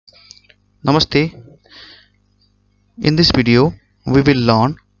Namaste. In this video, we will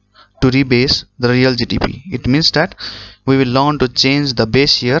learn to rebase the real GDP. It means that we will learn to change the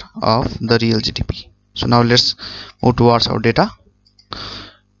base year of the real GDP. So now let's move towards our data.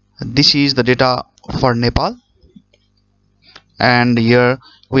 This is the data for Nepal, and here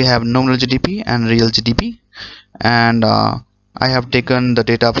we have nominal GDP and real GDP, and I have taken the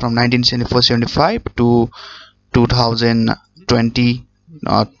data from 1974-75 to 2020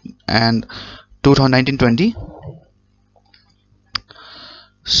 and 2019-20.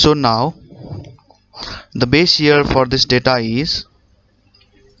 So now the base year for this data is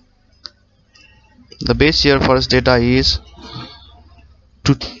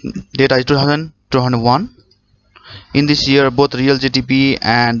 2001. In this year, both real GDP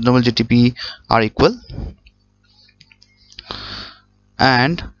and nominal GDP are equal.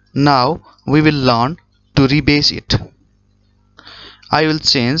 And now we will learn to rebase it. I will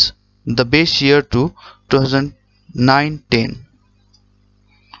change the base year to 2009-10.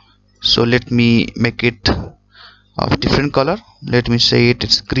 So let me make it of different color. Let me say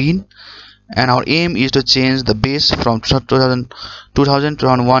it's green, and our aim is to change the base from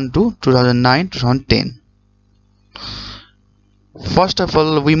 2001 to 2009 2010. First of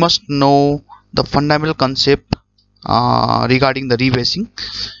all, we must know the fundamental concept regarding the rebasing.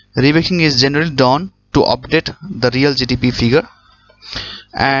 Rebasing is generally done to update the real GDP figure,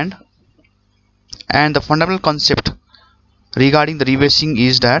 and the fundamental concept regarding the rebasing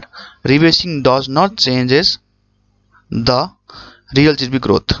is that rebasing does not changes the real GDP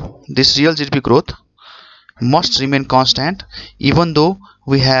growth. This real GDP growth must remain constant even though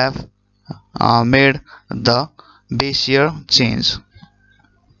we have made the base year change.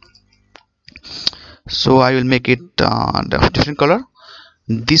 So I will make it the different color.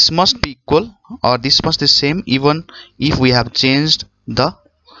 This must be equal, or this must be same even if we have changed the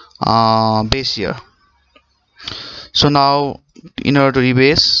base year. So now, in order to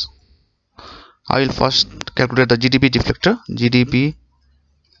rebase, I will first calculate the GDP deflector, and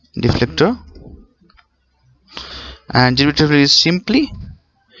GDP deflector is simply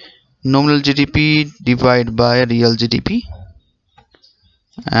nominal GDP divided by real GDP,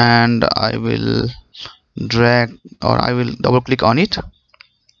 and I will drag, or I will double click on it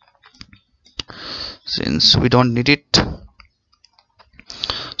since we don't need it.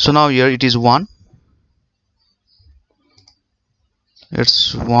 So now here it is 1.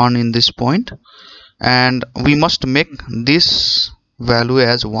 It's 1 in this point, and we must make this value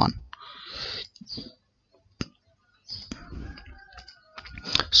as 1.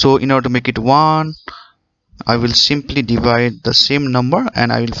 So in order to make it 1, I will simply divide the same number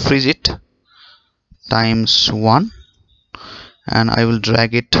and I will freeze it times 1, and I will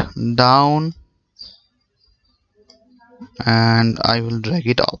drag it down and I will drag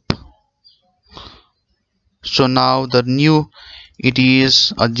it up. So now the new, it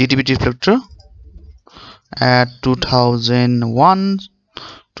is a GDP deflector at 2000/01.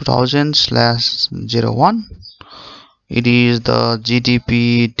 It is the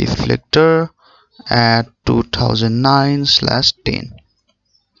GDP deflector at 2009/10.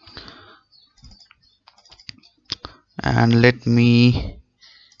 And let me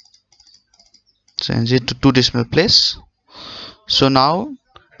change it to 2 decimal place. So now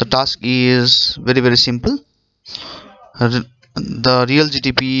the task is very simple. The real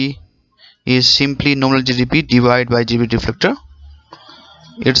GDP is simply nominal GDP divided by GDP deflector.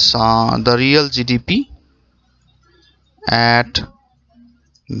 It's the real GDP at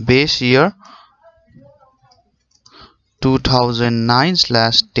base year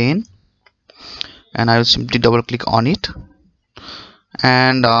 2009/10, and I will simply double click on it,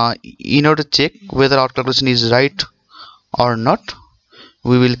 and in order to check whether our calculation is right or not,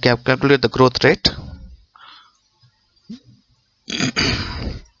 we will calculate the growth rate.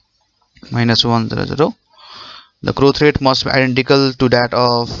 -100. The growth rate must be identical to that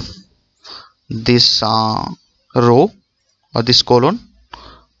of this row or this column.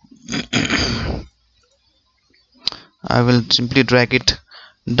 I will simply drag it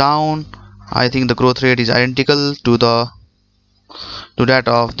down. I think the growth rate is identical to that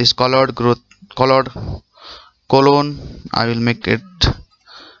of this colored column. I will make it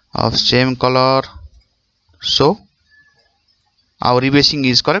of same color. So our rebasing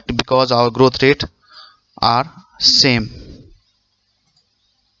is correct because our growth rate are same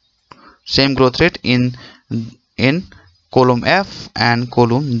growth rate in column F and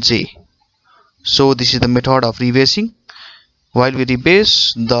column J. So this is the method of rebasing. While we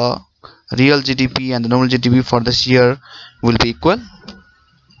rebase, the real GDP and the nominal GDP for this year will be equal.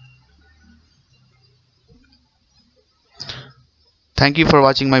 Thank you for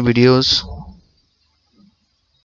watching my videos.